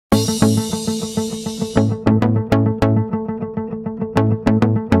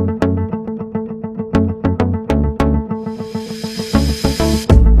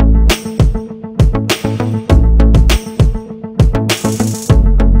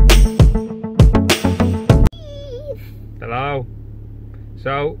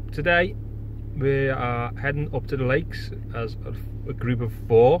So today we are heading up to the lakes as a group of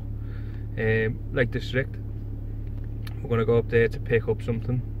 4, Lake District. We're going to go up there to pick up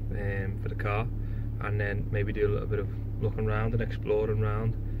something for the car, and then maybe do a little bit of looking around and exploring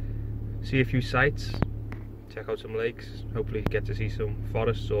around, see a few sights, check out some lakes, hopefully get to see some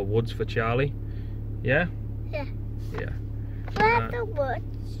forests or woods for Charlie. Yeah? Yeah. Yeah. Where are the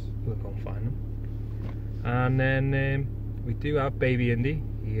woods? We'll go and find them. And then we do have baby Indy.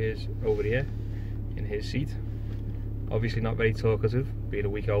 He is over here in his seat. Obviously not very talkative, being a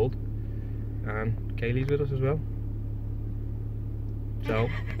week old. And Kaylee's with us as well. So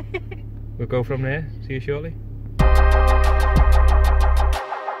we'll go from there. See you shortly.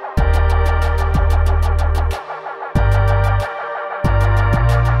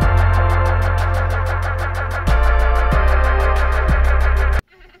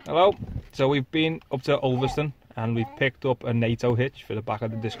 Hello. So we've been up to Ulverston and we've picked up a Nato Hitch for the back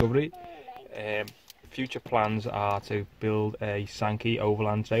of the Discovery. Future plans are to build a Sankey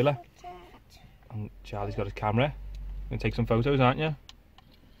overland trailer. And Charlie's got his camera. You're gonna take some photos, aren't you?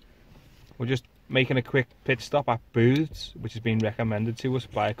 We're just making a quick pit stop at Booths, which has been recommended to us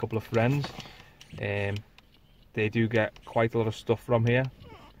by a couple of friends. They do get quite a lot of stuff from here,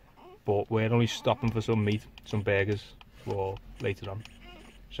 but we're only stopping for some meat, some burgers for later on.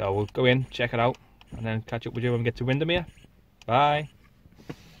 So we'll go in, check it out, and then catch up with you when we get to Windermere. Bye.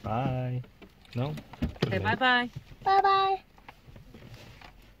 Bye. No? Okay, bye-bye. Bye-bye.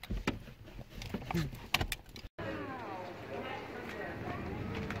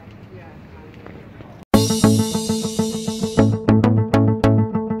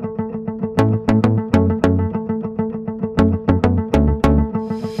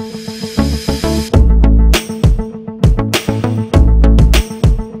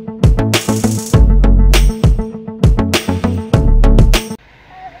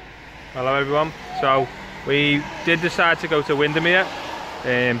 Hello everyone. So we did decide to go to Windermere,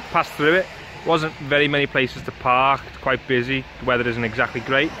 passed through it. Wasn't very many places to park, it's quite busy, the weather isn't exactly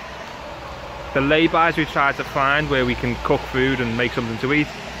great. The lay-bys we tried to find where we can cook food and make something to eat,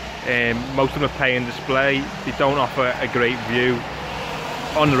 most of them are Pay&Display. They don't offer a great view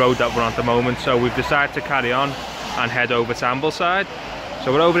on the road that we're on at the moment, so we've decided to carry on and head over to Ambleside.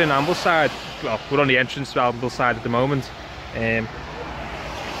 So we're over in Ambleside, well, we're on the entrance to Ambleside at the moment.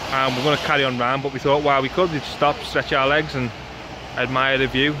 And we're going to carry on round, but we thought while we could, we'd stop, stretch our legs and admire the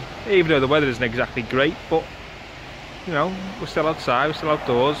view, even though the weather isn't exactly great. But you know, we're still outside, we're still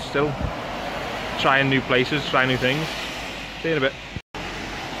outdoors, still trying new places, trying new things. See you in a bit.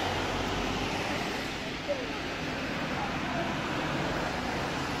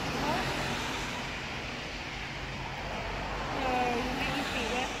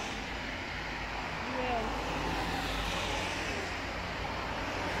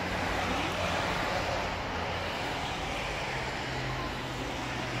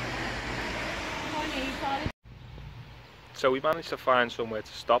 So we managed to find somewhere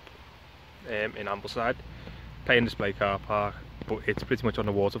to stop in Ambleside, Pay&Display car park, but it's pretty much on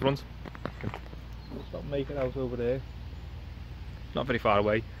the waterfront. Stop making out over there. Not very far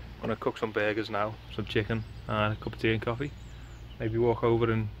away. I'm going to cook some burgers now, some chicken and a cup of tea and coffee. Maybe walk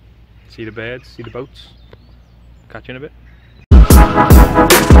over and see the birds, see the boats. Catch you in a bit.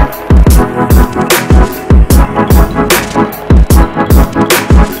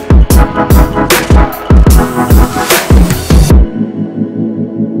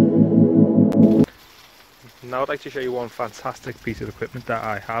 Now I'd like to show you one fantastic piece of equipment that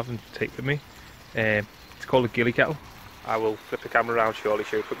I have and take with me. It's called a ghillie kettle. I will flip the camera around shortly,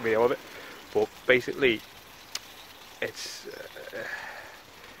 show you a quick video of it. But basically, it's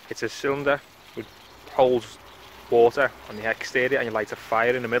a cylinder which holds water on the exterior, and you light a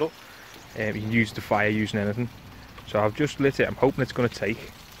fire in the middle. You can use the fire using anything. So I've just lit it. I'm hoping it's going to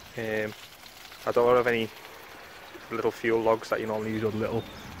take. I don't have any little fuel logs that you normally use, or little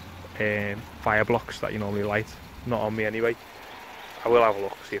fire blocks that you normally light. Not on me anyway. I will have a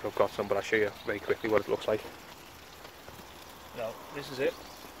look, see if I've got some, but I'll show you very quickly what it looks like. So this is it.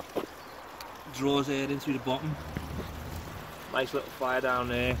 Draws air in through the bottom. Nice little fire down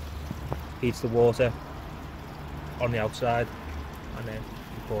there. Heats the water on the outside, and then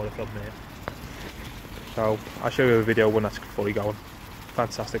you pour it from there. So I'll show you a video when that's fully going.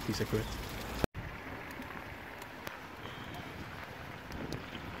 Fantastic piece of equipment.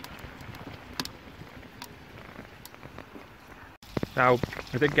 Now,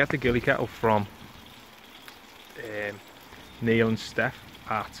 I did get the ghillie kettle from Neil and Steph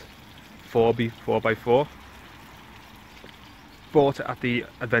at 4x4. Bought it at the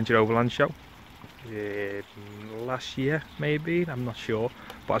Adventure Overland show. last year maybe, I'm not sure,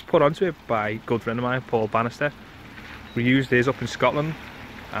 but I was put onto it by a good friend of mine, Paul Bannister. We used his up in Scotland,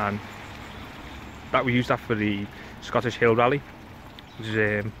 and we used that for the Scottish Hill Rally. It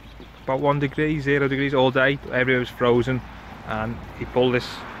was about 1 degree, 0 degrees all day, everywhere was frozen, and he pulled this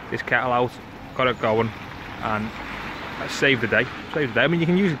kettle out, got it going, and saved the day. I mean, you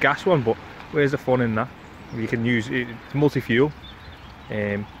can use a gas one, but where's the fun in that? You can use it, it's multi-fuel,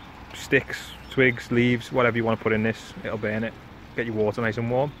 sticks, twigs, leaves, whatever you want to put in this, it'll burn it, get your water nice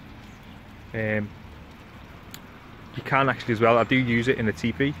and warm. You can actually as well, I do use it in a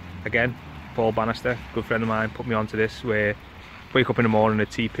teepee. Again, Paul Bannister, good friend of mine, put me onto this, where wake up in the morning in a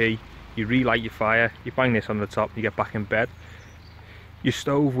teepee, you relight your fire, you bang this on the top, you get back in bed, your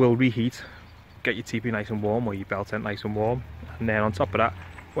stove will reheat, get your teepee nice and warm, or your bell tent nice and warm, and then on top of that,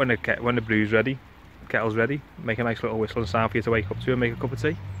 when the brew's ready, the kettle's ready, make a nice little whistling sound for you to wake up to and make a cup of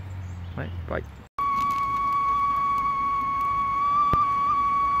tea. Right, bye.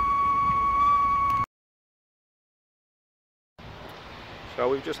 So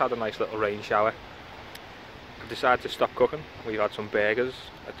we've just had a nice little rain shower. I've decided to stop cooking. We've had some burgers.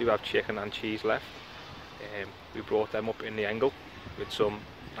 I do have chicken and cheese left. We brought them up in the angle with some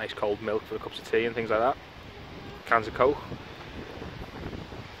nice cold milk for the cups of tea and things like that. Cans of Coke.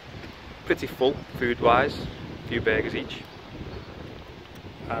 Pretty full food wise, a few burgers each.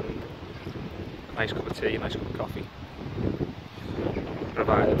 And a nice cup of tea, a nice cup of coffee.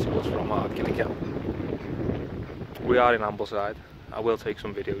 Provided to us from our gilly kettle. We are in Ambleside. I will take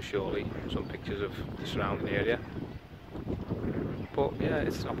some videos shortly, some pictures of the surrounding area. But yeah,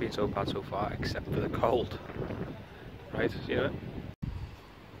 it's not been so bad so far, except for the cold. Right, see it?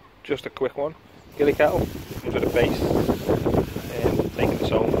 Just a quick one. Gilly kettle, comes with a base. Taking this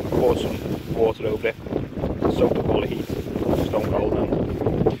home, poured some water over it, soaked up all the heat, stone cold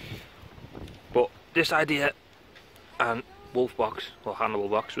now. But this idea and wolf box, or Hannibal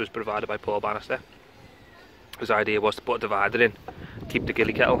box, was provided by Paul Bannister. His idea was to put a divider in, keep the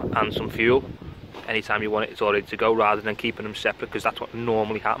gilly kettle and some fuel. Anytime you want it, it's all ready to go, rather than keeping them separate, because that's what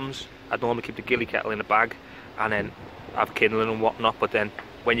normally happens. I'd normally keep the gilly kettle in a bag and then have kindling and whatnot, but then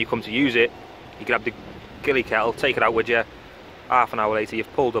when you come to use it, you grab the gilly kettle, take it out with you, half an hour later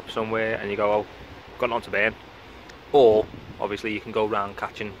you've pulled up somewhere and you go, oh, got it on to burn. Or obviously you can go around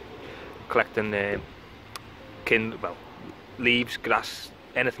collecting leaves, grass,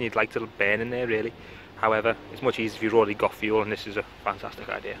 anything you'd like to burn in there really. However, it's much easier if you've already got fuel, and this is a fantastic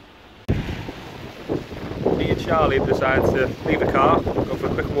idea. Me and Charlie have decided to leave the car, go for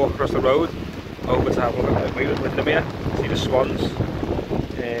a quick walk across the road, over to have a look at Windermere, see the swans,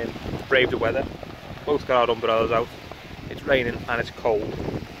 and brave the weather. Both got our umbrellas out. It's raining and it's cold.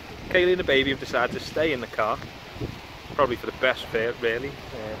 Kaylee and the baby have decided to stay in the car, probably for the best fit really.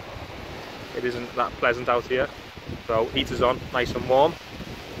 It isn't that pleasant out here, so heater's on, nice and warm.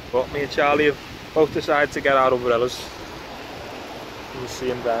 But me and Charlie have both decided to get our umbrellas. You can see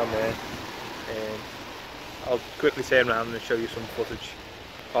them down there. I'll quickly turn around and show you some footage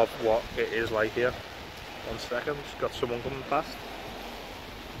of what it is like here. 1 second, just got someone coming past.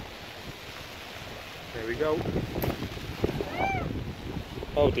 There we go.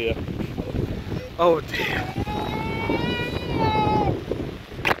 Oh dear. Oh dear.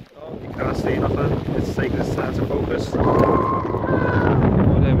 Oh, you can't see nothing. It's taking its time to focus.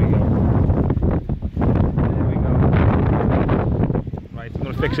 Oh, there we go. There we go. Right, I'm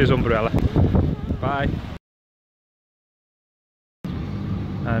going to fix his umbrella. Bye.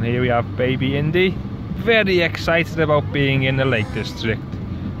 And here we have baby Indy. Very excited about being in the Lake District.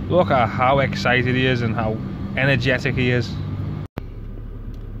 Look at how excited he is and how energetic he is.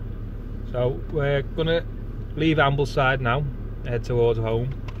 So we're gonna leave Ambleside now, head towards home.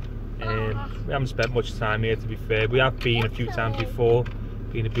 We haven't spent much time here, to be fair. We have been a few times before,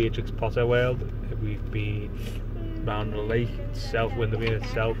 been to Beatrix Potter World. We've been round the lake itself, Windermere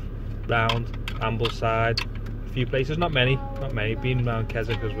itself, round Ambleside, a few places, not many, been around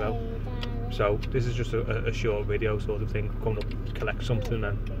Keswick as well. So this is just a short video sort of thing, coming up to collect something,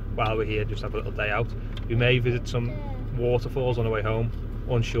 and while we're here just have a little day out. We may visit some waterfalls on the way home,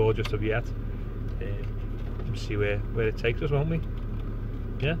 unsure just of yet. We'll see where it takes us, won't we?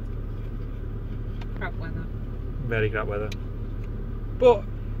 Yeah? Crap weather. Very crap weather. But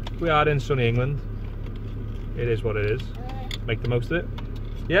we are in sunny England. It is what it is. Make the most of it.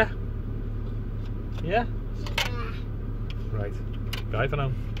 Yeah? Yeah? Right. Bye for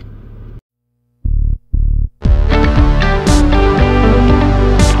now.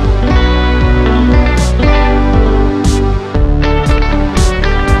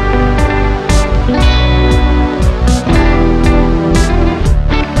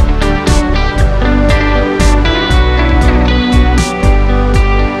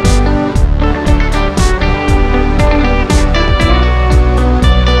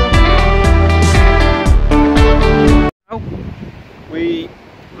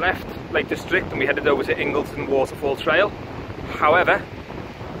 left Lake District and we headed over to Ingleton Waterfall Trail. However,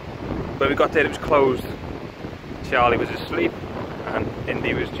 when we got there it was closed. Charlie was asleep and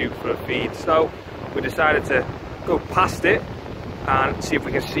Indy was due for a feed, so we decided to go past it and see if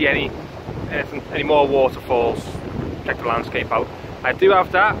we can see any more waterfalls, check the landscape out. I do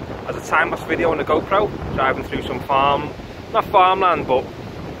have that as a time-lapse video on the GoPro, driving through some not farmland, but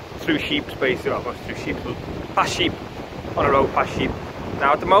through sheep's basically, well, through sheep, past sheep, on a road past sheep.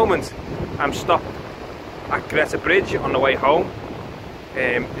 Now at the moment, I'm stopped at Greta Bridge on the way home.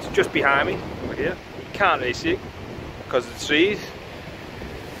 It's just behind me, over here. You can't really see it because of the trees.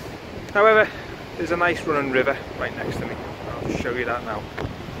 However, there's a nice running river right next to me. I'll show you that now.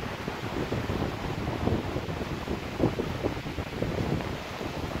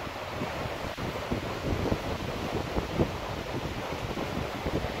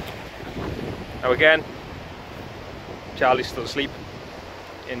 Now again, Charlie's still asleep,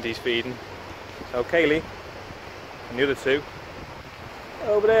 Indy's feeding, so Kaylee and the other two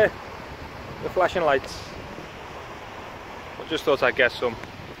over there, the flashing lights. I just thought I'd get some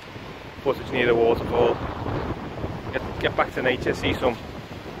footage near the waterfall, get back to nature, see some,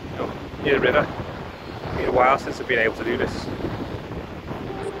 near the river. It's been a while since I've been able to do this.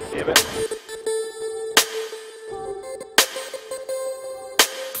 See a bit.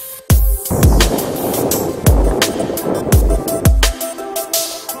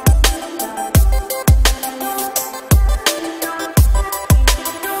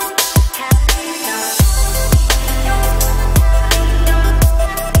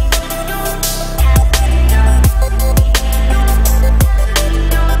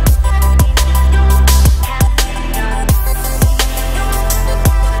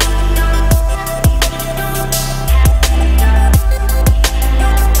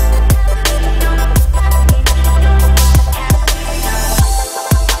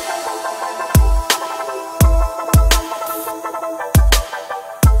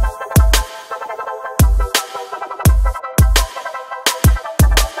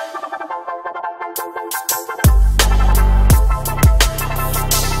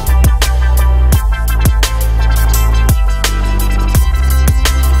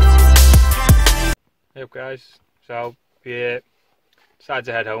 Hey up guys, so we decided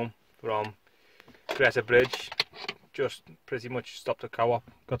to head home from Greta Bridge. Just pretty much stopped at co-op,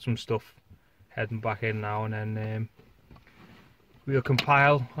 got some stuff, heading back in now, and then we'll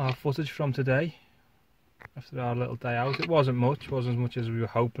compile our footage from today after our little day out. It wasn't as much as we were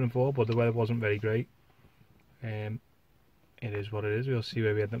hoping for, but the weather wasn't very great. It is what it is. We'll see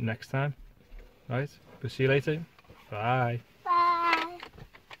where we end up next time. Right, we'll see you later. Bye. Bye.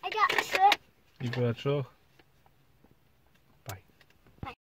 I got a truck. You've got a truck.